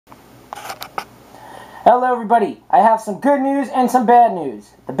Hello everybody, I have some good news and some bad news.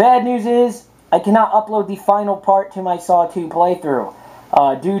 The bad news is I cannot upload the final part to my Saw 2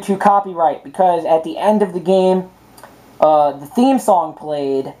 playthrough due to copyright, because at the end of the game the theme song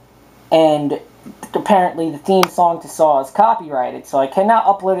played and apparently the theme song to Saw is copyrighted, so I cannot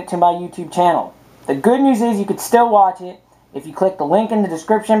upload it to my YouTube channel. The good news is you could still watch it if you click the link in the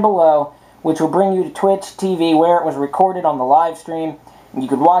description below, which will bring you to Twitch TV where it was recorded on the live stream, and you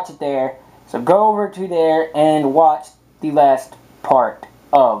could watch it there. So go over to there and watch the last part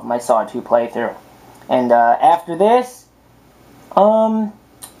of my Saw 2 playthrough. And after this, tomorrow,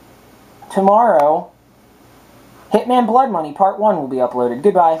 Hitman Blood Money Part 1 will be uploaded.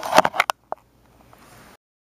 Goodbye.